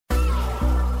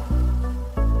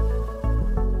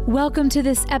Welcome to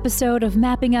this episode of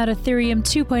Mapping Out Ethereum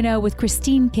 2.0 with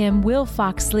Christine Kim, Will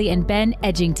Foxley, and Ben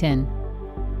Edgington.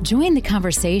 Join the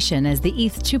conversation as the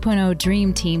ETH 2.0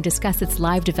 Dream Team discuss its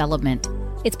live development,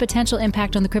 its potential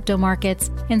impact on the crypto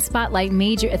markets, and spotlight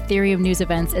major Ethereum news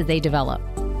events as they develop.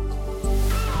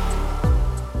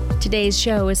 Today's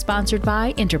show is sponsored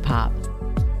by Interpop.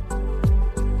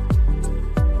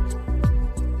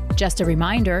 Just a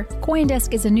reminder,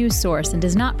 CoinDesk is a news source and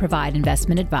does not provide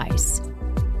investment advice.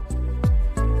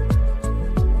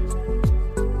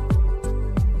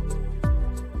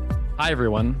 Hi,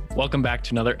 everyone. Welcome back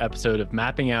to another episode of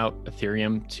Mapping Out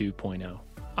Ethereum 2.0.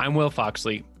 I'm Will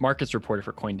Foxley, markets reporter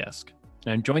for CoinDesk,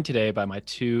 and I'm joined today by my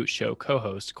two show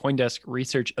co-hosts, CoinDesk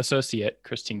Research Associate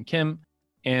Christine Kim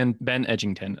and Ben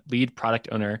Edgington, lead product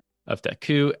owner of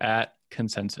Deku at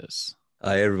ConsenSys.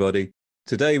 Hi, everybody.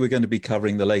 Today, we're going to be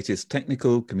covering the latest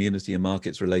technical, community, and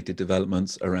markets-related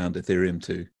developments around Ethereum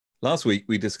 2. Last week,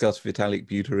 we discussed Vitalik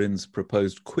Buterin's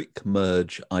proposed quick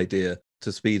merge idea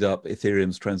to speed up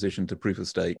Ethereum's transition to proof of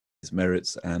stake, its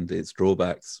merits and its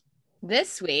drawbacks.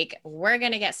 This week, we're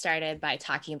going to get started by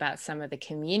talking about some of the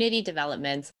community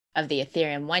developments of the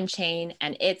Ethereum One Chain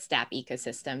and its dApp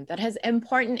ecosystem that has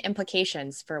important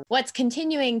implications for what's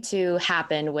continuing to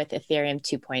happen with Ethereum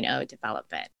 2.0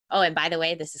 development. Oh, and by the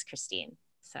way, this is Christine.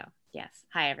 So yes,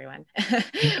 hi everyone.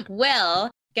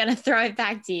 Will, gonna throw it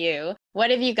back to you.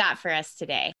 What have you got for us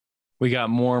today? We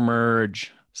got more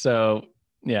merge. So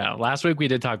yeah, last week we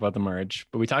did talk about the merge,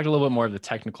 but we talked a little bit more of the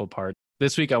technical part.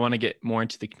 This week, I want to get more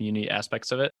into the community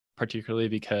aspects of it, particularly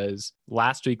because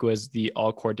last week was the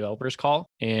All Core Developers Call,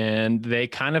 and they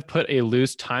kind of put a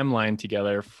loose timeline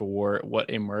together for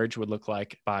what a merge would look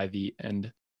like by the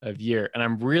end of year. And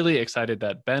I'm really excited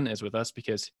that Ben is with us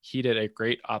because he did a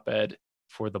great op-ed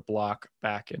for the block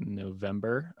back in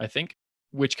November, I think,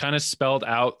 which kind of spelled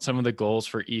out some of the goals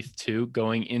for ETH2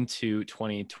 going into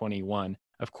 2021.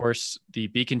 Of course, the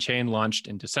Beacon Chain launched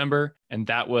in December, and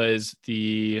that was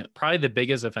probably the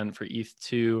biggest event for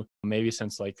ETH2, maybe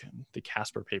since like the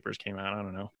Casper papers came out, I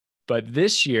don't know. But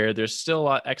this year, there's still a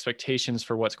lot of expectations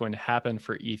for what's going to happen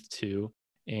for ETH2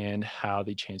 and how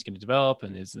the chain's going to develop,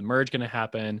 and is the merge going to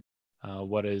happen?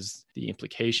 What is the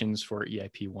implications for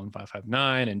EIP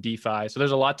 1559 and DeFi? So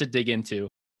there's a lot to dig into,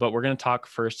 but we're going to talk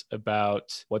first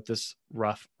about what this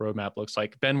rough roadmap looks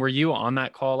like. Ben, were you on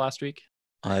that call last week?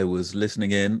 I was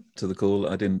listening in to the call.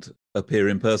 I didn't appear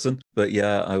in person, but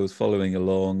yeah, I was following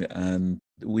along, and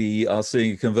we are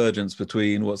seeing a convergence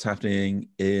between what's happening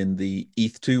in the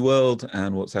ETH2 world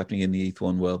and what's happening in the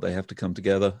ETH1 world. They have to come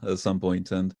together at some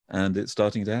point, and it's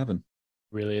starting to happen.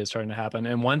 Really is starting to happen.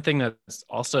 And one thing that's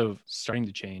also starting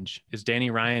to change is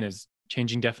Danny Ryan is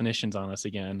changing definitions on us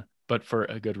again, but for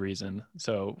a good reason.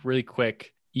 So really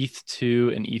quick,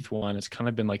 ETH2 and ETH1 has kind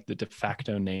of been like the de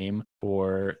facto name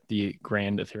for the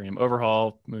grand Ethereum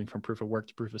overhaul, moving from proof of work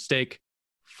to proof of stake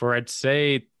for, I'd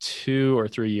say, 2 or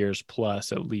 3 years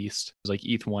plus at least. It was like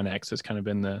ETH1X has kind of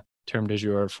been the term du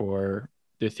jour for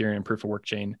the Ethereum proof of work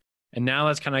chain. And now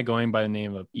that's kind of going by the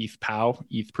name of ETH-POW,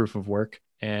 ETH proof of work.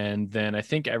 And then I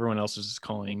think everyone else is just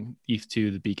calling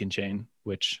ETH2 the Beacon Chain,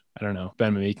 which I don't know.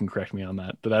 Ben, maybe you can correct me on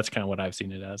that, but that's kind of what I've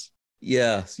seen it as.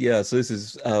 Yeah. So this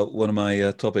is one of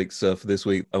my topics for this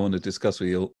week. I want to discuss with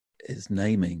you is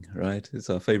naming, right?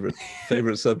 It's our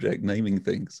favorite subject, naming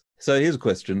things. So here's a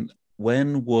question.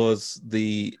 When was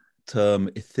the term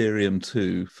Ethereum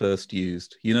 2 first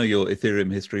used? You know your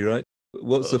Ethereum history, right?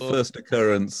 What's the first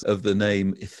occurrence of the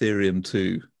name Ethereum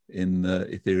 2 in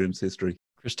Ethereum's history?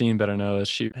 Christine better know this.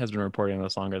 She has been reporting on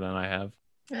this longer than I have.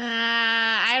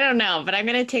 I don't know, but I'm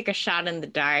going to take a shot in the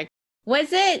dark.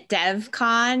 Was it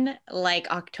DevCon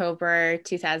like October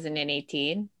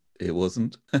 2018? It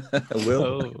wasn't.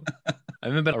 Will. I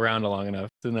haven't been around long enough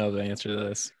to know the answer to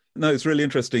this. No, it's really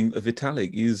interesting.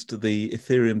 Vitalik used the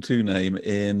Ethereum 2 name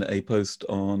in a post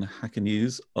on Hacker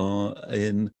News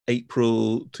in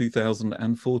April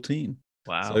 2014.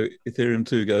 Wow. So Ethereum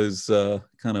 2 goes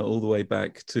kind of all the way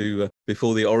back to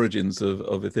before the origins of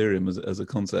Ethereum as a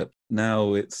concept.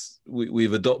 Now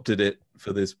we've adopted it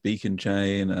for this Beacon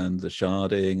Chain and the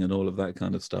sharding and all of that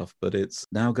kind of stuff, but it's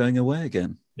now going away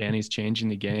again. Danny's changing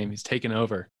the game. He's taken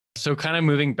over. So kind of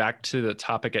moving back to the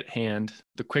topic at hand,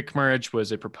 the quick merge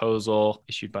was a proposal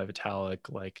issued by Vitalik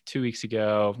like 2 weeks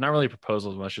ago. Not really a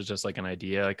proposal as much as just like an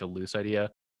idea, like a loose idea.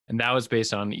 And that was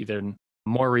based on either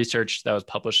more research that was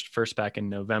published first back in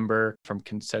November from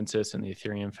ConsenSys and the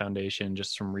Ethereum Foundation,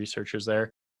 just some researchers there,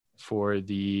 for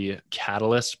the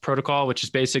Catalyst protocol, which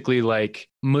is basically like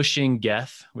mushing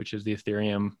Geth, which is the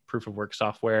Ethereum proof of work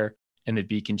software, and the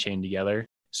Beacon chain together.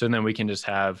 So then we can just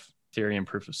have Ethereum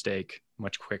proof of stake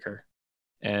much quicker.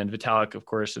 And Vitalik, of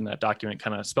course, in that document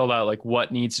kind of spelled out like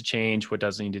what needs to change, what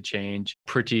doesn't need to change.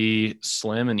 Pretty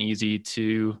slim and easy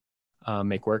to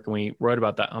make work. And we wrote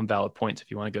about that on Valid Points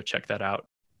if you want to go check that out.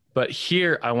 But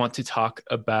here I want to talk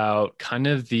about kind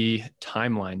of the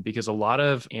timeline, because a lot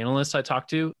of analysts I talk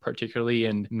to, particularly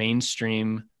in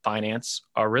mainstream finance,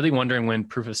 are really wondering when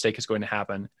proof of stake is going to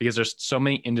happen, because there's so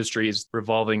many industries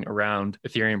revolving around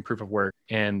Ethereum proof of work,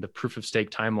 and the proof of stake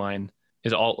timeline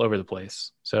is all over the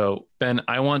place. So Ben,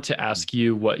 I want to ask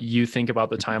you what you think about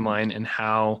the timeline and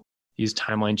how these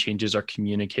timeline changes are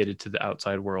communicated to the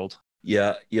outside world.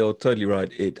 Yeah, you're totally right.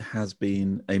 It has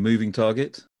been a moving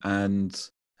target and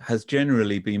has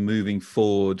generally been moving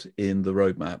forward in the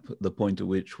roadmap, the point at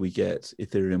which we get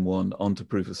Ethereum 1 onto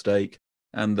proof of stake.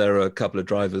 And there are a couple of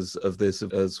drivers of this,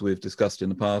 as we've discussed in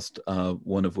the past,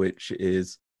 one of which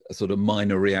is a sort of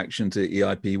minor reaction to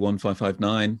EIP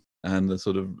 1559 and the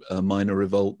sort of minor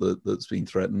revolt that's been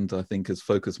threatened, I think, has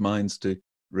focused minds to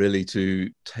really to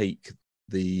take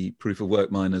the proof of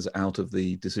work miners out of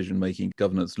the decision-making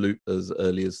governance loop as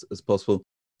early as possible.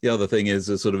 The other thing is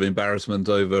a sort of embarrassment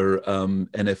over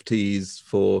NFTs.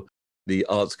 For the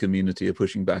arts community are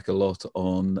pushing back a lot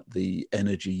on the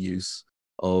energy use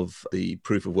of the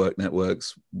proof of work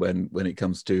networks when it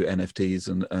comes to NFTs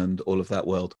and all of that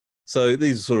world. So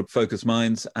these are sort of focus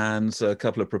minds, and a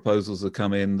couple of proposals have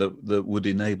come in that would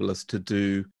enable us to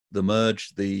do the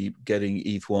merge, the getting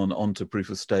ETH1 onto proof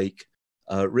of stake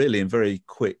really in very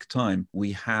quick time.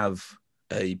 We have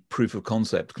a proof of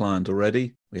concept client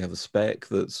already. We have a spec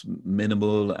that's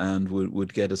minimal and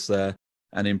would get us there.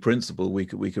 And in principle, we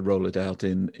could roll it out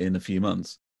in a few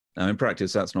months. Now, in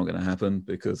practice, that's not going to happen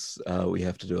because we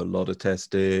have to do a lot of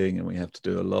testing and we have to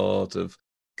do a lot of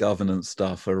governance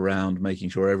stuff around making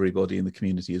sure everybody in the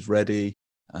community is ready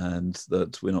and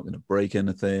that we're not going to break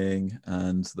anything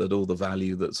and that all the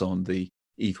value that's on the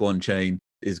ETH1 chain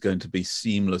is going to be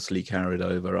seamlessly carried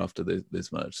over after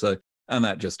this merge. And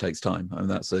that just takes time. I mean,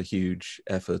 that's a huge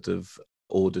effort of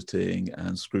auditing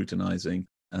and scrutinizing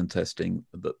and testing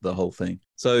the whole thing.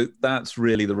 So that's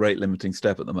really the rate limiting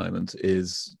step at the moment,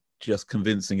 is just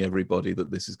convincing everybody that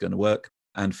this is going to work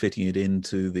and fitting it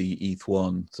into the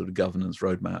ETH1 sort of governance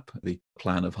roadmap, the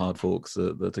plan of hard forks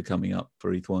that are coming up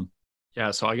for ETH1.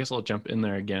 Yeah, so I guess I'll jump in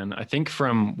there again. I think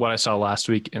from what I saw last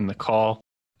week in the call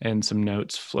and some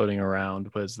notes floating around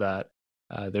was that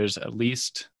there's at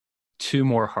least 2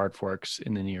 more hard forks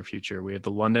in the near future. We have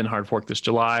the London hard fork this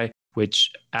July,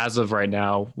 which as of right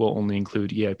now will only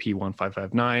include EIP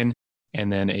 1559,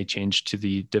 and then a change to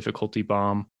the difficulty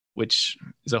bomb, which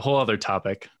is a whole other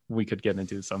topic we could get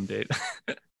into some date.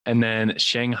 And then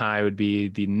Shanghai would be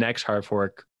the next hard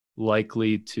fork,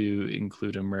 likely to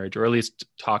include a merge, or at least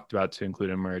talked about to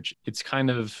include a merge. It's kind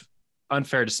of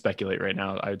unfair to speculate right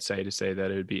now, I would say, to say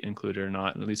that it would be included or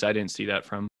not. At least I didn't see that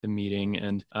from the meeting,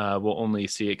 and we'll only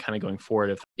see it kind of going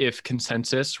forward if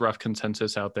consensus, rough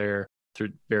consensus out there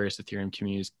through various Ethereum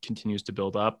communities continues to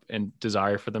build up and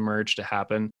desire for the merge to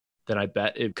happen, then I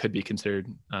bet it could be considered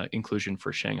inclusion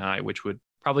for Shanghai, which would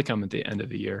probably come at the end of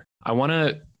the year. I want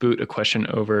to boot a question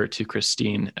over to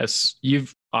Christine. As you're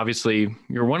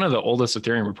one of the oldest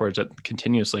Ethereum reporters that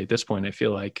continuously at this point, I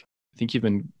feel like. I think you've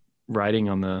been writing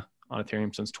on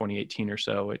Ethereum since 2018 or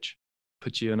so, which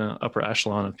puts you in an upper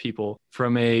echelon of people.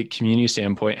 From a community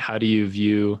standpoint, how do you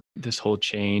view this whole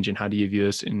change, and how do you view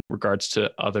this in regards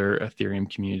to other Ethereum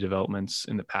community developments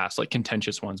in the past, like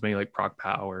contentious ones, maybe like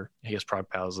ProgPow, or I guess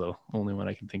ProgPow is the only one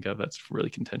I can think of that's really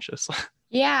contentious.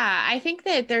 Yeah, I think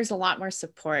that there's a lot more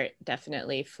support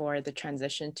definitely for the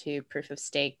transition to proof of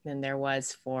stake than there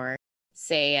was for,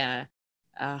 say, a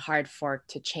hard fork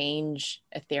to change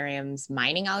Ethereum's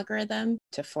mining algorithm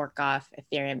to fork off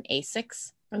Ethereum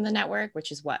ASICs from the network,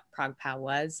 which is what ProgPow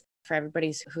was. For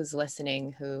everybody who's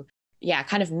listening who,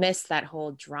 kind of missed that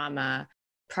whole drama,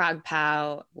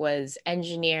 ProgPow was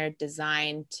engineered,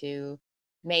 designed to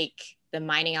make the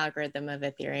mining algorithm of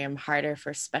Ethereum harder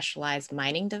for specialized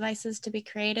mining devices to be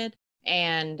created.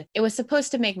 And it was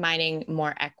supposed to make mining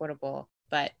more equitable,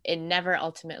 but it never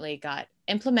ultimately got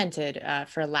implemented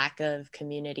for lack of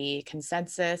community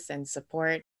consensus and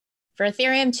support. For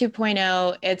Ethereum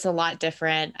 2.0, it's a lot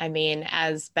different. I mean,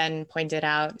 as Ben pointed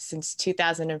out, since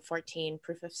 2014,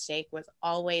 proof of stake was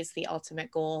always the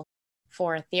ultimate goal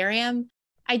for Ethereum.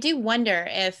 I do wonder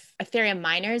if Ethereum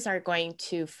miners are going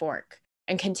to fork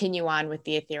and continue on with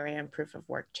the Ethereum proof of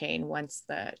work chain once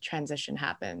the transition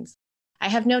happens. I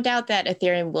have no doubt that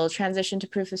Ethereum will transition to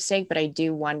proof of stake, but I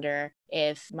do wonder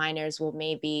if miners will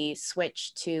maybe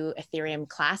switch to Ethereum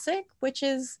Classic, which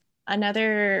is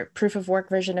another proof of work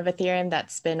version of Ethereum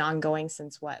that's been ongoing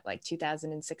since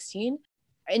 2016.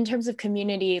 in terms of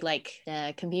community, like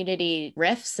community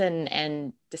rifts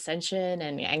and dissension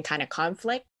and kind of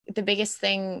conflict, the biggest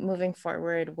thing moving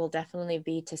forward will definitely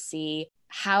be to see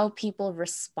how people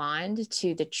respond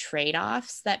to the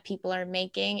trade-offs that people are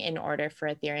making in order for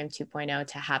Ethereum 2.0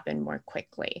 to happen more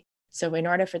quickly. So in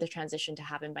order for the transition to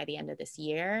happen by the end of this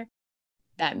year,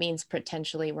 that means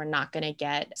potentially we're not going to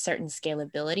get certain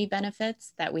scalability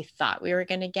benefits that we thought we were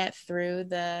going to get through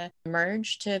the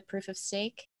merge to proof of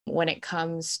stake. When it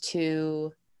comes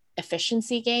to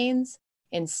efficiency gains,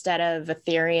 instead of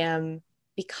Ethereum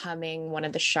becoming one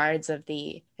of the shards of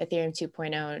the Ethereum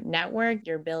 2.0 network,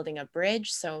 you're building a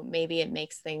bridge. So maybe it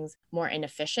makes things more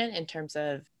inefficient in terms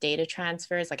of data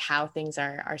transfers, like how things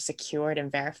are secured and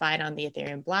verified on the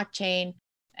Ethereum blockchain.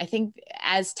 I think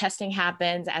as testing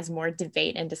happens, as more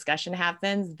debate and discussion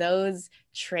happens, those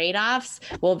trade-offs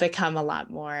will become a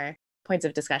lot more points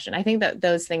of discussion. I think that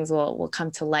those things will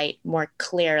come to light more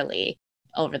clearly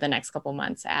over the next couple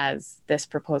months as this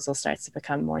proposal starts to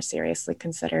become more seriously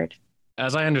considered.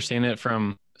 As I understand it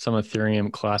from some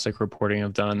Ethereum Classic reporting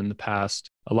I've done in the past,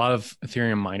 a lot of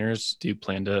Ethereum miners do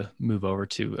plan to move over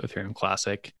to Ethereum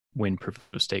Classic when proof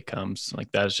of stake comes.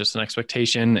 Like that is just an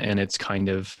expectation, and it's kind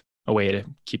of a way to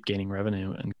keep gaining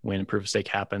revenue. And when proof of stake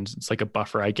happens, it's like a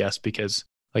buffer, I guess, because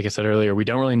like I said earlier, we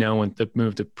don't really know when the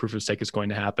move to proof of stake is going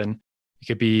to happen. It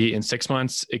could be in 6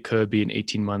 months, it could be in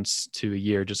 18 months to a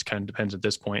year, just kind of depends at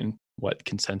this point what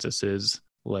consensus is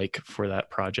like for that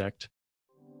project.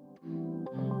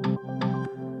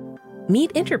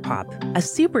 Meet Interpop, a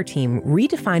super team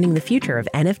redefining the future of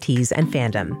NFTs and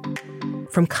fandom.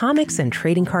 From comics and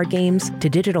trading card games to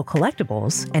digital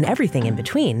collectibles and everything in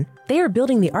between, they are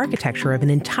building the architecture of an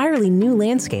entirely new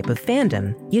landscape of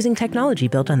fandom using technology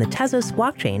built on the Tezos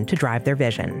blockchain to drive their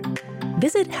vision.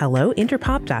 Visit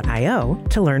hellointerpop.io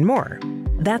to learn more.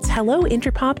 That's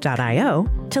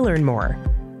hellointerpop.io to learn more.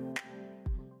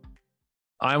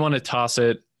 I want to toss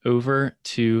it over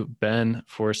to Ben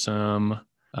for some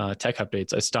tech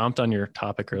updates. I stomped on your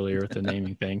topic earlier with the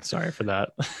naming thing. Sorry for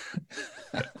that.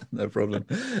 No problem.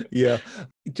 Yeah,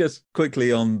 just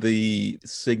quickly on the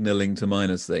signaling to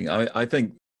miners thing. I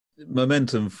think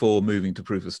momentum for moving to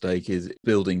proof of stake is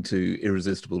building to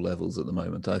irresistible levels at the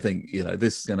moment. I think,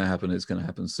 this is going to happen. It's going to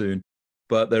happen soon.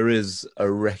 But there is a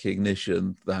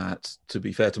recognition that, to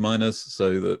be fair to miners,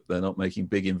 so that they're not making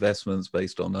big investments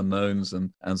based on unknowns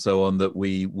and so on, that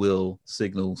we will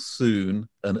signal soon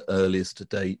an earliest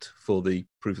date for the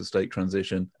proof of stake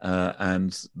transition,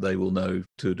 and they will know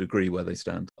to a degree where they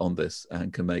stand on this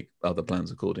and can make other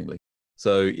plans accordingly.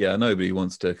 So yeah, nobody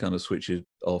wants to kind of switch it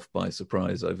off by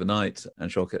surprise overnight and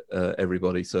shock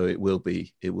everybody. So it will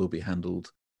be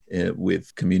handled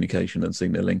with communication and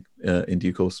signaling in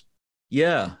due course.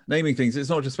 Yeah, naming things. It's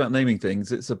not just about naming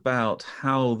things. It's about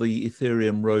how the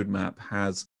Ethereum roadmap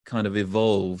has kind of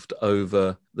evolved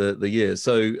over the years.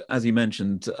 So as you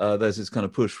mentioned, there's this kind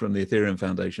of push from the Ethereum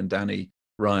Foundation, Danny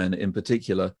Ryan in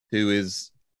particular, who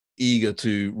is eager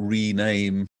to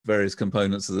rename various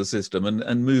components of the system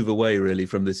and move away really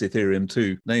from this Ethereum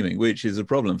 2 naming, which is a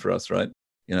problem for us, right?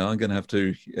 I'm going to have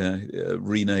to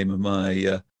rename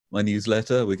my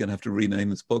newsletter. We're going to have to rename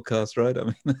this podcast, right? I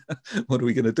mean, what are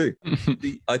we going to do?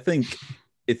 I think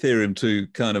Ethereum 2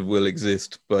 kind of will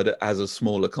exist, but as a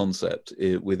smaller concept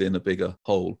within a bigger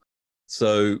whole.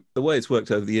 So the way it's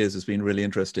worked over the years has been really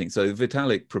interesting. So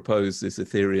Vitalik proposed this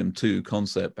Ethereum 2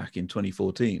 concept back in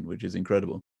 2014, which is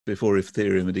incredible. Before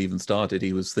Ethereum had even started,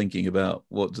 he was thinking about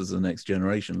what does the next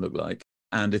generation look like.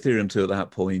 And Ethereum 2 at that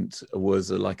point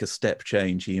was like a step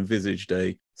change. He envisaged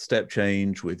a step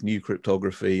change with new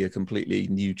cryptography, a completely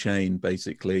new chain,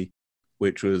 basically,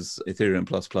 which was Ethereum++,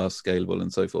 scalable,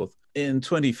 and so forth. In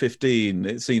 2015,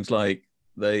 it seems like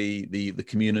the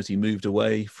community moved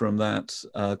away from that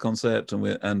concept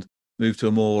and moved to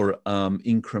a more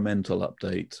incremental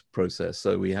update process.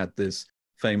 So we had this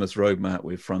famous roadmap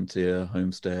with Frontier,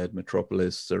 Homestead,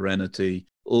 Metropolis, Serenity,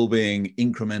 all being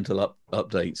incremental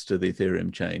updates to the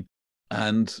Ethereum chain.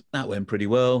 And that went pretty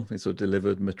well. We sort of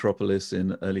delivered Metropolis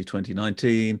in early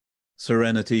 2019.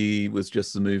 Serenity was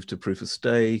just the move to proof of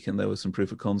stake, and there was some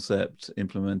proof of concept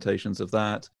implementations of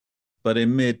that. But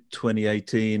in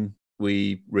mid-2018,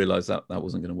 we realized that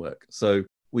wasn't going to work. So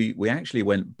we actually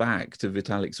went back to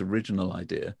Vitalik's original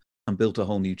idea and built a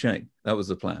whole new chain. That was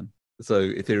the plan. So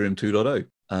Ethereum 2.0,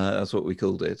 that's what we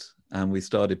called it. And we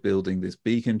started building this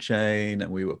beacon chain,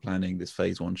 and we were planning this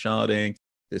phase 1 sharding,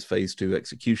 this phase 2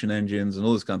 execution engines, and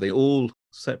all this kind of thing, all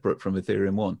separate from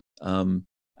Ethereum 1.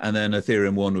 And then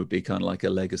Ethereum 1 would be kind of like a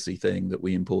legacy thing that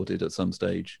we imported at some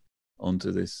stage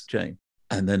onto this chain.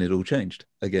 And then it all changed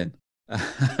again.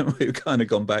 We've kind of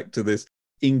gone back to this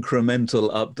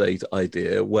incremental update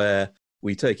idea where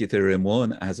we take Ethereum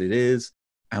 1 as it is,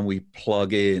 and we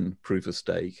plug in proof of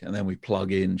stake, and then we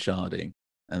plug in sharding,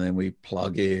 and then we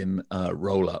plug in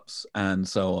roll-ups and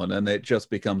so on. And it just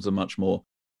becomes a much more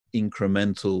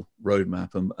incremental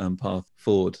roadmap and path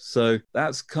forward. So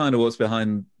that's kind of what's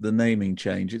behind the naming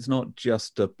change. It's not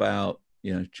just about,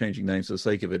 changing names for the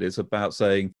sake of it. It's about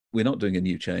saying, we're not doing a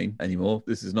new chain anymore.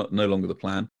 This is no longer the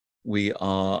plan. We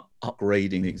are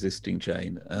upgrading the existing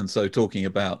chain. And so talking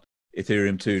about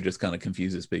Ethereum 2 just kind of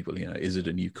confuses people. Is it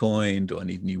a new coin? Do I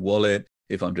need a new wallet?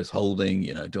 If I'm just holding,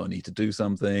 do I need to do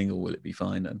something, or will it be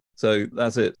fine? And so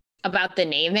that's it. About the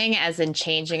naming, as in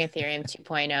changing Ethereum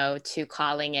 2.0 to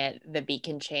calling it the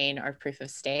Beacon Chain or proof of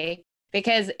stake.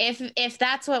 Because if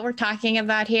that's what we're talking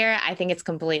about here, I think it's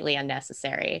completely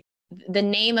unnecessary. The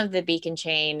name of the Beacon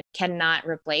Chain cannot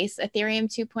replace Ethereum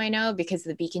 2.0 because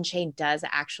the Beacon Chain does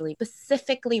actually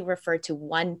specifically refer to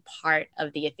one part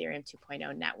of the Ethereum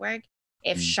 2.0 network.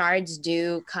 If shards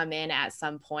do come in at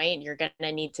some point, you're going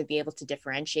to need to be able to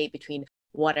differentiate between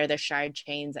what are the shard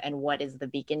chains and what is the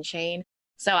Beacon Chain.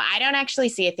 So I don't actually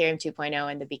see Ethereum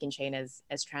 2.0 and the Beacon Chain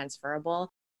as transferable.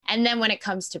 And then when it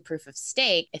comes to proof of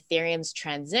stake, Ethereum's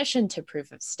transition to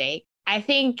proof of stake, I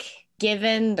think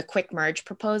given the quick merge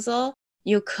proposal,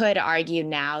 you could argue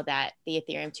now that the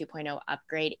Ethereum 2.0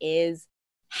 upgrade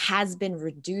has been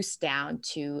reduced down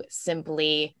to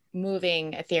simply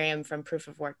moving Ethereum from proof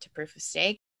of work to proof of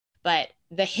stake. But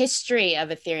the history of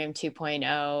Ethereum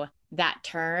 2.0, that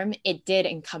term, it did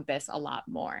encompass a lot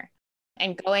more.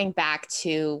 And going back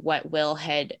to what Will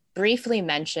had briefly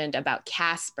mentioned about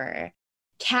Casper,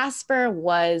 Casper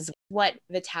was what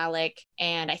Vitalik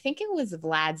and I think it was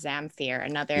Vlad Zamfir,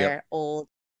 another old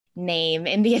name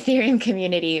in the Ethereum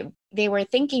community, they were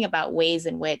thinking about ways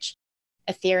in which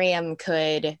Ethereum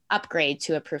could upgrade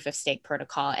to a proof of stake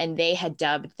protocol, and they had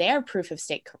dubbed their proof of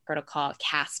stake protocol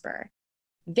Casper.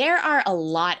 There are a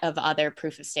lot of other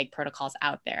proof of stake protocols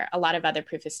out there, a lot of other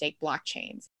proof of stake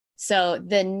blockchains. So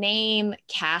the name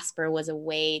Casper was a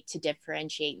way to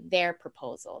differentiate their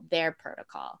proposal, their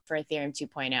protocol for Ethereum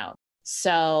 2.0.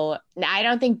 So I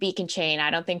don't think Beacon Chain,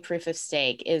 I don't think proof of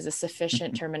stake is a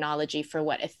sufficient terminology for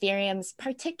what Ethereum's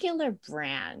particular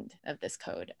brand of this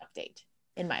code update,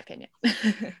 in my opinion.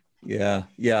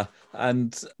 Yeah.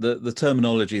 And the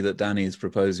terminology that Danny is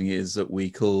proposing is that we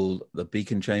call the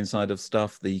Beacon Chain side of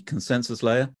stuff the consensus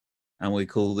layer, and we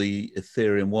call the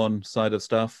Ethereum 1 side of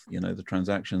stuff, the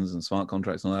transactions and smart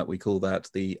contracts and all that, we call that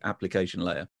the application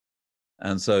layer.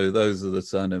 And so those are the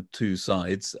kind of two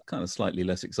sides, kind of slightly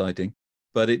less exciting,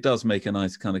 but it does make a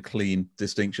nice kind of clean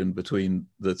distinction between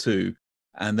the two.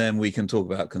 And then we can talk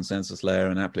about consensus layer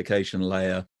and application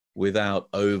layer without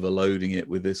overloading it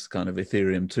with this kind of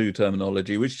Ethereum 2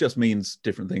 terminology, which just means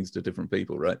different things to different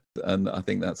people, right? And I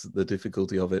think that's the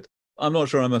difficulty of it. I'm not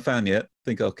sure I'm a fan yet. I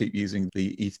think I'll keep using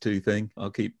the ETH2 thing. I'll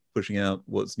keep pushing out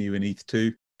what's new in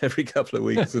ETH2 every couple of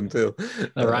weeks until...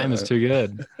 The rhyme is too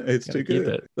good. It's too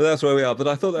good. But that's where we are. But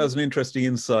I thought that was an interesting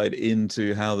insight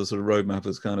into how the sort of roadmap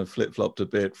has kind of flip-flopped a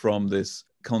bit from this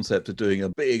concept of doing a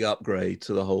big upgrade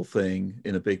to the whole thing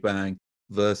in a big bang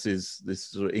versus this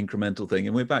sort of incremental thing.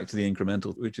 And we're back to the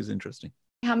incremental, which is interesting.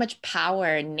 How much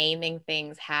power naming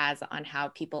things has on how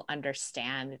people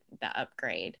understand the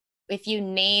upgrade. If you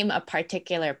name a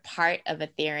particular part of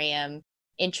Ethereum,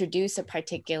 introduce a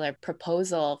particular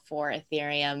proposal for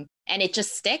Ethereum, and it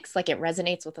just sticks, like it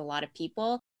resonates with a lot of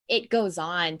people, it goes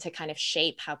on to kind of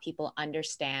shape how people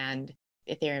understand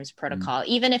Ethereum's protocol.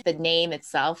 Even if the name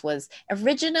itself was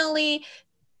originally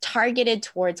targeted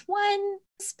towards one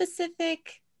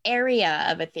specific area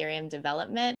of Ethereum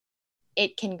development,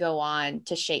 it can go on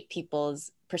to shape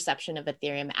people's perception of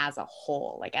Ethereum as a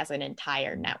whole, like as an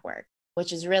entire network,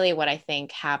 which is really what I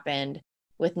think happened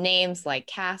with names like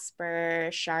Casper,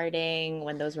 Sharding,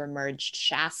 when those were merged,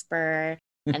 Shasper,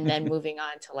 and then moving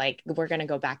on to like, we're going to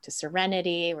go back to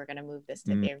Serenity, we're going to move this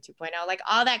to Ethereum 2.0, like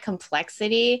all that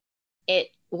complexity, it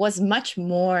was much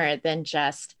more than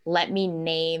just, let me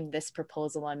name this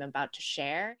proposal I'm about to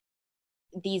share.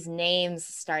 These names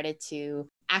started to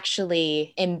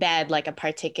actually embed like a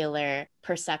particular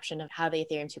perception of how the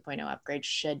Ethereum 2.0 upgrade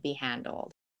should be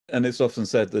handled. And it's often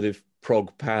said that if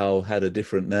ProgPow had a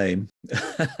different name,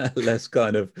 less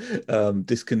kind of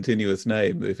discontinuous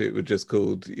name, if it were just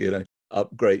called,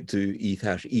 upgrade to ETH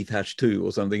hash 2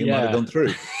 or something, it might have gone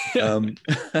through.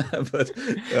 But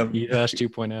ETH hash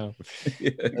 2.0. Yeah,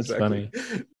 That's exactly.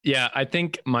 funny. Yeah, I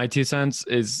think my 2 cents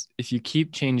is if you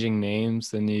keep changing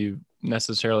names, then you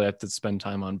necessarily have to spend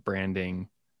time on branding,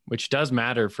 which does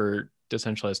matter for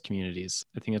decentralized communities.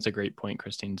 I think that's a great point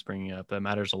Christine's bringing up. That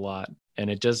matters a lot. And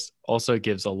it just also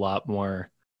gives a lot more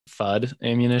FUD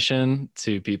ammunition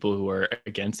to people who are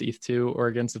against ETH2 or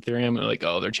against Ethereum. They're like,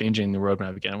 oh, they're changing the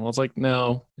roadmap again. Well, it's like,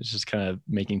 no, it's just kind of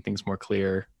making things more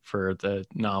clear for the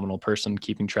nominal person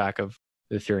keeping track of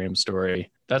the Ethereum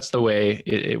story. That's the way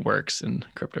it works in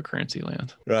cryptocurrency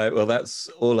land. Right. Well, that's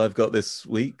all I've got this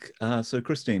week. So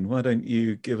Christine, why don't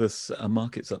you give us a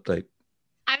markets update?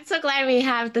 I'm so glad we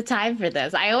have the time for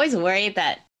this. I always worry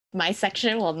that my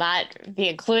section will not be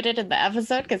included in the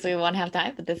episode because we won't have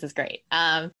time, but this is great.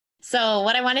 So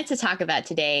what I wanted to talk about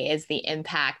today is the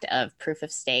impact of proof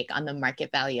of stake on the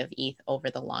market value of ETH over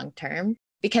the long term,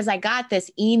 because I got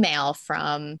this email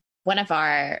from one of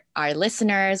our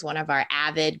listeners, one of our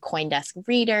avid CoinDesk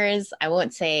readers. I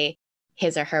won't say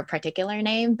his or her particular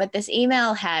name, but this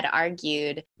email had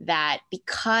argued that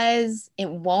because it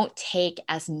won't take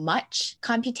as much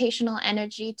computational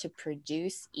energy to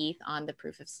produce ETH on the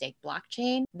proof of stake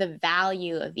blockchain, the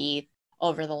value of ETH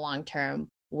over the long term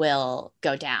will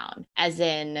go down. As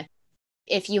in,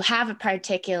 if you have a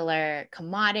particular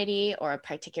commodity or a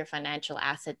particular financial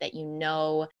asset that you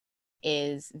know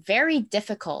is very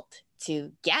difficult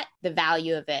to get, the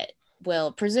value of it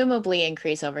will presumably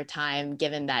increase over time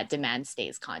given that demand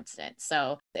stays constant.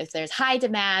 So if there's high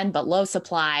demand but low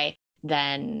supply,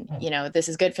 then this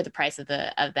is good for the price of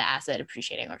the asset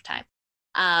appreciating over time.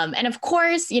 And of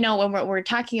course, when we're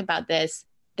talking about this,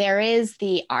 there is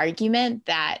the argument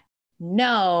that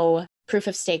no, proof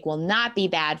of stake will not be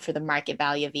bad for the market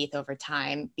value of ETH over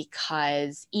time,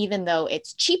 because even though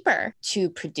it's cheaper to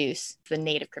produce the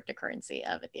native cryptocurrency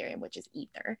of Ethereum, which is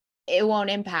Ether, it won't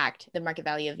impact the market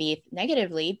value of ETH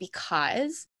negatively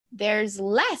because there's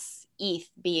less ETH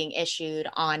being issued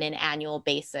on an annual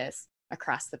basis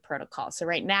across the protocol. So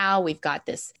right now we've got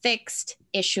this fixed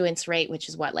issuance rate, which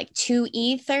is like 2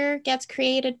 Ether gets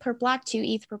created per block, 2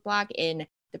 ETH per block in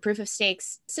the proof of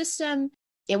stakes system.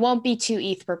 It won't be 2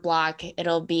 ETH per block.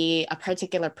 It'll be a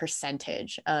particular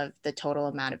percentage of the total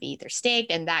amount of Ether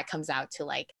staked. And that comes out to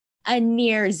like a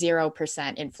near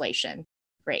 0% inflation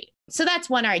rate. So that's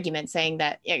one argument saying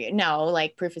that no,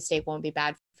 like proof of stake won't be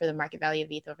bad for the market value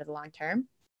of ETH over the long term.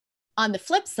 On the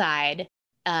flip side,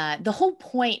 the whole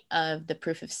point of the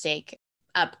proof of stake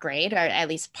upgrade, or at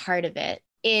least part of it,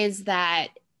 is that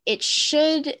it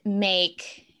should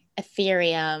make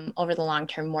Ethereum over the long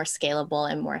term more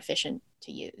scalable and more efficient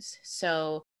to use.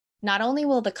 So not only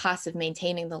will the cost of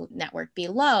maintaining the network be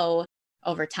low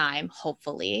over time,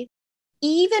 hopefully,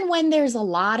 even when there's a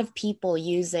lot of people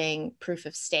using proof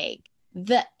of stake,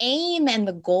 the aim and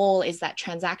the goal is that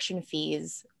transaction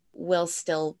fees will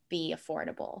still be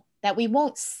affordable, that we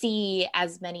won't see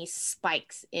as many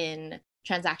spikes in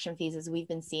transaction fees as we've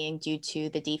been seeing due to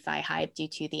the DeFi hype, due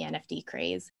to the NFT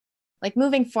craze. Like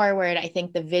moving forward, I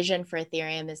think the vision for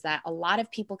Ethereum is that a lot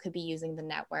of people could be using the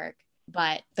network,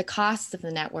 but the cost of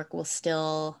the network will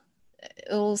still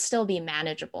be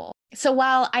manageable. So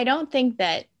while I don't think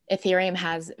that Ethereum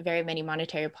has very many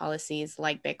monetary policies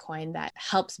like Bitcoin that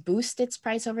helps boost its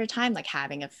price over time, like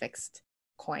having a fixed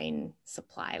coin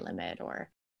supply limit or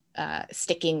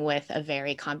sticking with a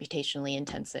very computationally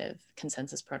intensive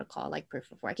consensus protocol like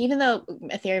proof of work, even though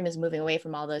Ethereum is moving away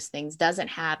from all those things, doesn't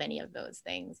have any of those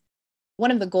things.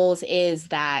 One of the goals is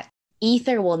that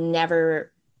Ether will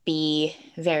never be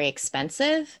very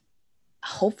expensive.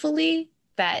 Hopefully,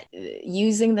 that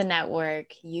using the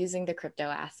network, using the crypto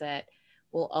asset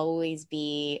will always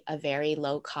be a very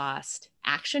low cost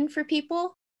action for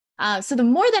people. So the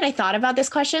more that I thought about this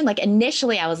question, like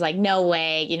initially I was like, no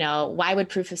way, why would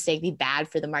proof of stake be bad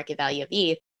for the market value of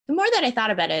ETH? The more that I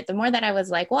thought about it, the more that I was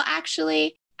like, well,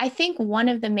 actually, I think one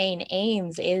of the main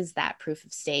aims is that proof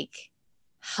of stake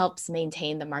helps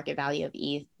maintain the market value of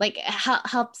ETH, like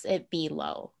helps it be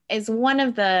low, is one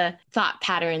of the thought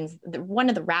patterns, one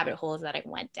of the rabbit holes that I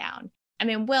went down. I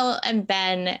mean, Will and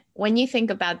Ben, when you think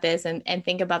about this and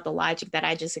think about the logic that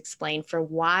I just explained for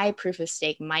why proof of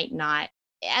stake might not,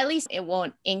 at least it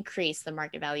won't increase the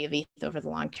market value of ETH over the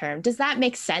long term, does that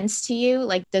make sense to you?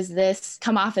 Like, does this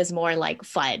come off as more like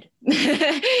FUD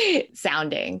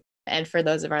sounding? And for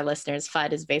those of our listeners,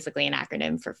 FUD is basically an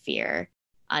acronym for fear,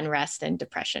 unrest, and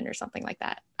depression or something like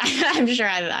that. I'm sure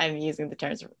I'm using the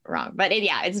terms wrong, but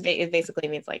it basically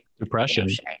means like depression.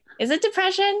 Is it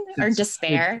depression or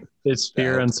despair? It's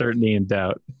fear, uncertainty, and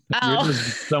doubt. Oh. Yours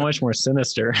is so much more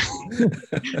sinister.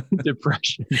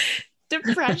 Depression.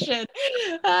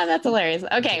 That's hilarious.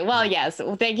 Okay, well, yes.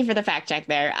 Well, thank you for the fact check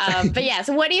there. But yeah,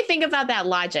 so what do you think about that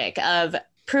logic of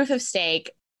proof of stake?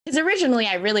 Because originally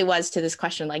I really was to this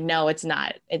question like, no, it's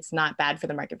not bad for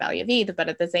the market value of ETH, but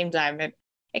at the same time,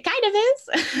 it kind of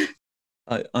is.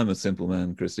 I'm a simple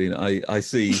man, Christine. I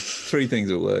see three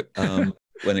things at work.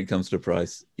 when it comes to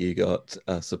price, you got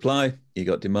supply, you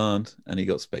got demand, and you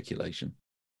got speculation.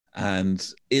 And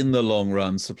in the long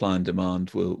run, supply and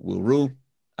demand will rule,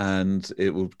 and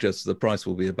it will just, the price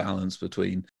will be a balance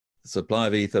between the supply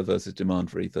of ether versus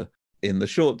demand for ether. In the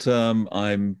short term,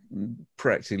 I'm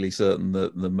practically certain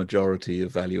that the majority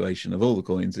of valuation of all the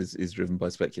coins is driven by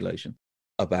speculation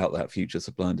about that future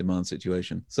supply and demand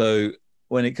situation. So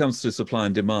when it comes to supply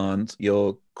and demand,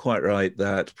 you're quite right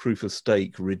that proof of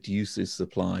stake reduces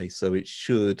supply, so it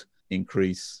should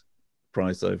increase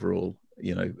price overall,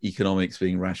 economics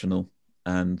being rational.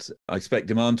 And I expect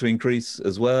demand to increase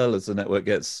as well as the network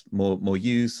gets more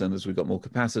use, and as we've got more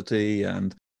capacity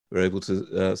and we're able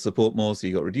to support more. So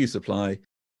you got reduced supply,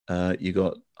 you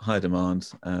got high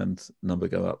demand, and number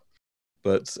go up.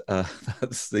 But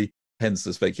that's hence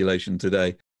the speculation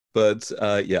today. But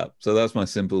so that's my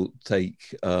simple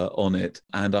take on it.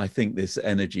 And I think this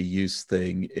energy use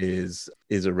thing is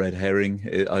a red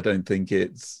herring. I don't think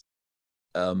it's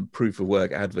proof of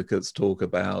work advocates talk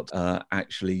about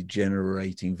actually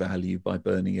generating value by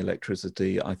burning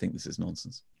electricity. I think this is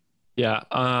nonsense. Yeah,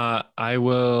 I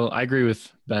agree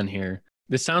with Ben here.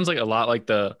 This sounds like a lot like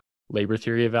the labor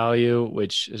theory of value,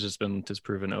 which has just been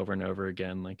disproven over and over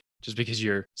again. Like, just because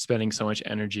you're spending so much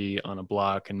energy on a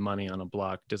block and money on a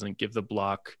block doesn't give the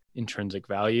block intrinsic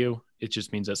value. It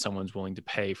just means that someone's willing to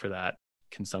pay for that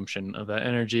consumption of that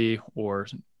energy or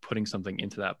putting something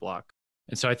into that block.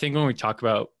 And so I think when we talk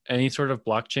about any sort of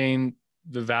blockchain,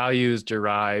 the value is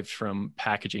derived from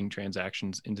packaging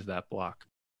transactions into that block.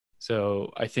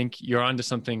 So I think you're onto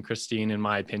something, Christine, in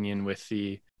my opinion, with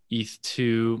the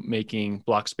ETH2 making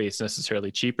block space necessarily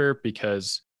cheaper,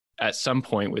 because at some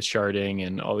point with sharding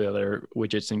and all the other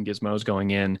widgets and gizmos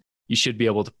going in, you should be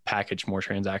able to package more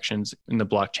transactions in the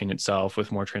blockchain itself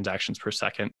with more transactions per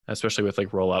second, especially with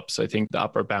like rollups. I think the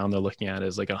upper bound they're looking at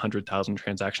is like 100,000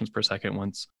 transactions per second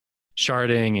once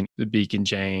sharding and the beacon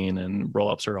chain and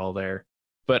rollups are all there.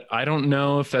 But I don't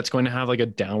know if that's going to have like a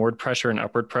downward pressure and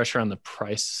upward pressure on the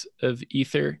price of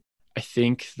Ether. I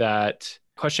think that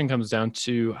question comes down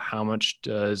to how much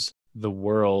does the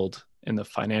world and the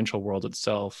financial world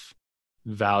itself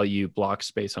value block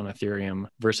space on Ethereum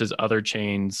versus other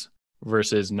chains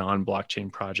versus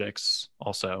non-blockchain projects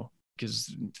also.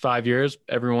 Because 5 years,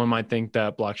 everyone might think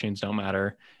that blockchains don't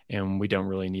matter and we don't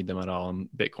really need them at all. And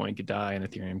Bitcoin could die and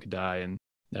Ethereum could die. And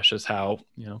that's just how,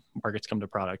 markets come to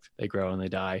product. They grow and they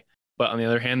die. But on the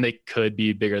other hand, they could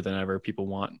be bigger than ever people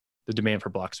want. The demand for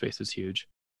block space is huge.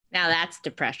 Now that's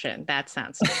depression. That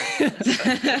sounds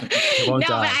depressing. No,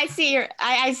 but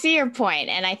I see your point.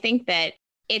 And I think that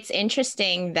it's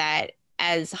interesting that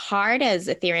as hard as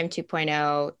Ethereum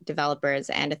 2.0 developers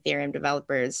and Ethereum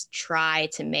developers try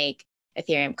to make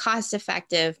Ethereum cost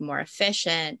effective, more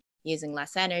efficient, using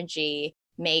less energy,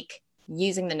 make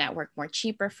using the network more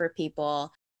cheaper for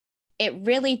people, it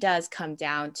really does come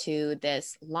down to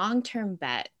this long-term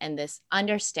bet and this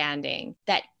understanding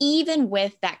that even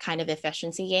with that kind of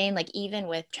efficiency gain, like even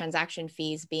with transaction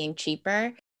fees being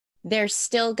cheaper, there's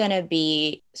still going to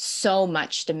be so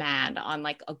much demand on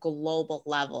like a global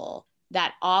level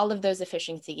that all of those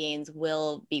efficiency gains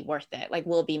will be worth it, like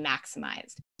will be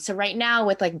maximized. So right now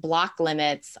with like block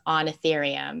limits on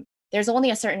Ethereum, there's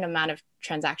only a certain amount of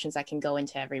transactions that can go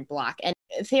into every block. And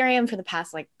Ethereum for the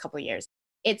past like couple of years,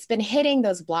 it's been hitting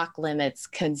those block limits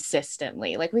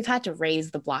consistently. Like we've had to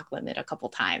raise the block limit a couple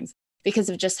times because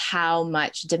of just how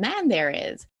much demand there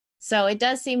is. So it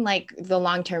does seem like the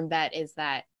long-term bet is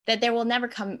that there will never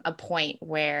come a point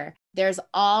where there's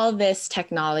all this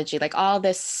technology, like all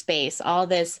this space, all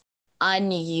this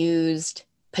unused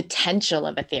potential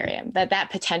of Ethereum, that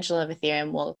potential of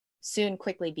Ethereum will soon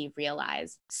quickly be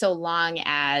realized, so long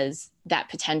as that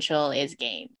potential is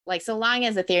gained. Like so long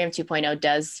as Ethereum 2.0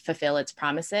 does fulfill its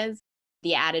promises,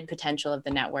 the added potential of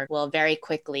the network will very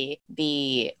quickly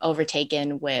be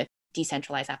overtaken with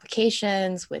decentralized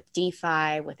applications, with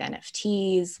DeFi, with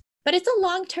NFTs. But it's a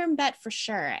long-term bet for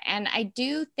sure. And I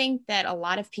do think that a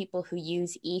lot of people who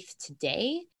use ETH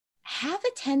today have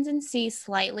a tendency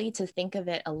slightly to think of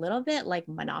it a little bit like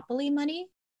monopoly money,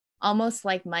 almost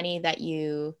like money that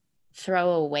you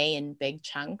throw away in big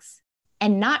chunks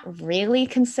and not really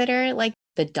consider like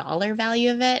the dollar value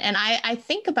of it. And I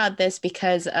think about this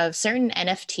because of certain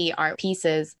NFT art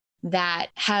pieces that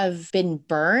have been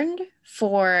burned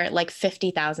for like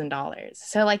 $50,000.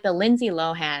 So like the Lindsay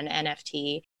Lohan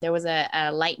NFT, there was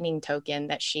a lightning token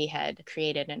that she had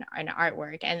created an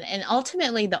artwork. And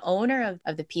ultimately the owner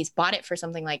of the piece bought it for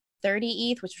something like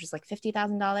 30 ETH, which was like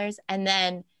 $50,000, and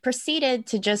then proceeded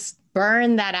to just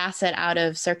burn that asset out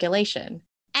of circulation.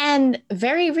 And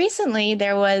very recently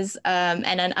there was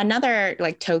another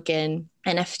like token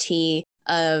NFT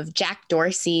of Jack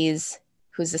Dorsey's,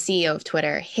 who's the CEO of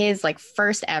Twitter, his like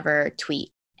first ever tweet.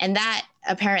 And that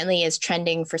apparently is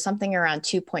trending for something around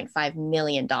 $2.5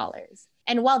 million.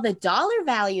 And while the dollar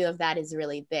value of that is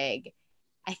really big,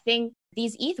 I think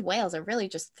these ETH whales are really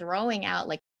just throwing out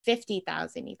like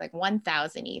 50,000 ETH, like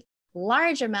 1,000 ETH,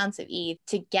 large amounts of ETH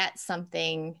to get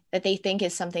something that they think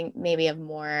is something maybe of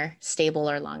more stable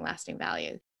or long-lasting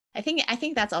value. I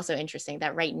think that's also interesting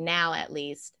that right now, at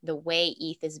least, the way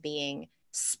ETH is being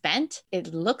spent,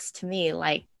 it looks to me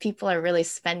like people are really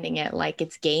spending it like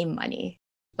it's game money,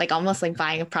 like almost like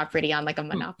buying a property on like a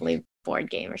Monopoly board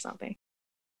game or something.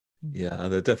 Yeah,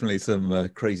 there are definitely some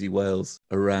crazy whales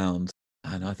around.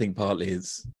 And I think partly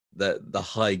it's that the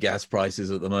high gas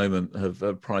prices at the moment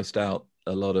have priced out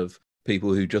a lot of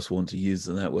people who just want to use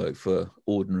the network for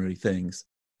ordinary things.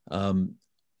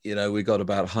 We've got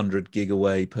about 100 gig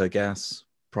away per gas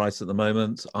price at the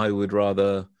moment. I would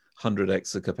rather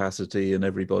 100x the capacity and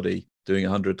everybody doing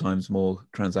 100 times more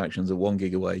transactions at 1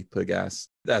 gig away per gas.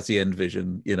 That's the end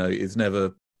vision. It's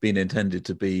never been intended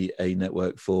to be a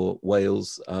network for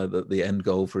whales. That the end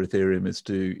goal for Ethereum is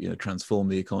to transform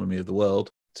the economy of the world,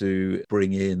 to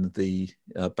bring in the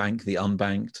bank, the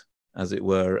unbanked, as it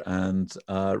were, and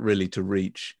really to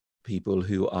reach people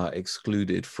who are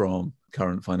excluded from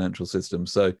current financial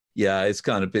systems. So yeah, it's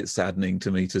kind of a bit saddening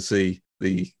to me to see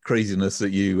the craziness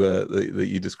that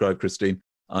you described, Christine.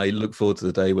 I look forward to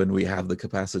the day when we have the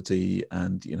capacity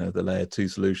and the layer 2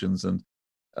 solutions and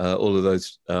all of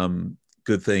those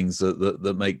good things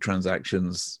that make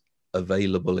transactions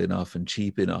available enough and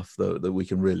cheap enough that we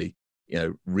can really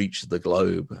reach the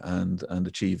globe and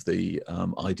achieve the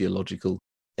ideological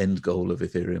end goal of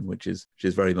Ethereum, which is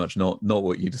very much not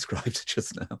what you described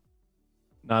just now.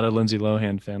 Not a Lindsay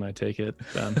Lohan fan, I take it.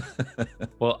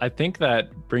 Well, I think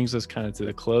that brings us kind of to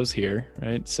the close here,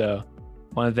 right? So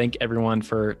I want to thank everyone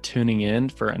for tuning in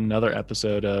for another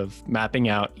episode of Mapping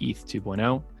Out ETH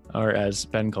 2.0, or as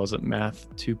Ben calls it,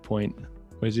 Math 2. What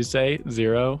did you say?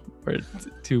 0 or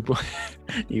 2?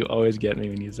 You always get me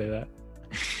when you say that.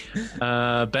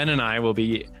 Ben and I will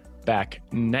be back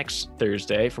next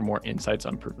Thursday for more insights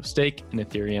on proof of stake and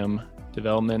Ethereum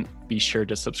development. Be sure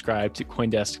to subscribe to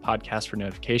CoinDesk podcast for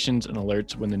notifications and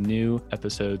alerts when the new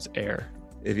episodes air.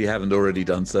 If you haven't already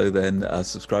done so, then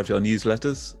subscribe to our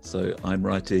newsletters. So I'm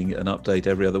writing an update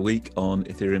every other week on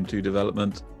Ethereum 2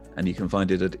 development, and you can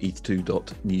find it at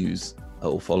eth2.news.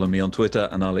 Or follow me on Twitter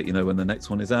and I'll let you know when the next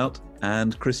one is out.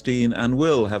 And Christine and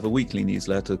Will have a weekly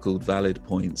newsletter called Valid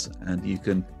Points, and you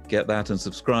can get that and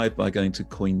subscribe by going to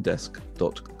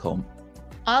coindesk.com.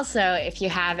 Also, if you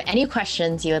have any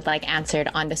questions you would like answered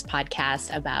on this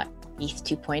podcast about ETH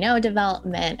 2.0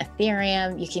 development,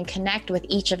 Ethereum, you can connect with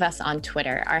each of us on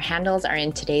Twitter. Our handles are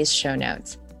in today's show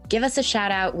notes. Give us a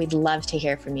shout out. We'd love to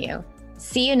hear from you.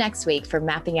 See you next week for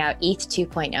Mapping Out ETH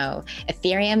 2.0,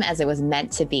 Ethereum as it was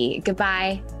meant to be.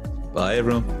 Goodbye. Bye,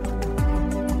 everyone.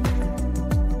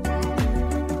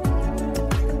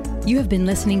 You have been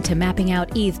listening to Mapping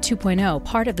Out ETH 2.0,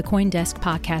 part of the CoinDesk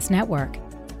Podcast Network.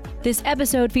 This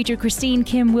episode featured Christine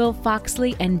Kim, Will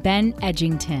Foxley, and Ben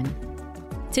Edgington.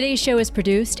 Today's show is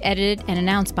produced, edited, and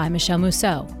announced by Michelle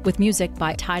Mousseau, with music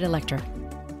by Tide Electric.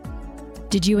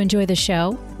 Did you enjoy the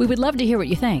show? We would love to hear what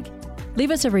you think.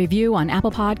 Leave us a review on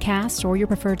Apple Podcasts or your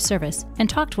preferred service, and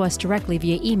talk to us directly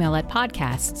via email at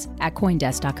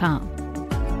podcasts@coindesk.com.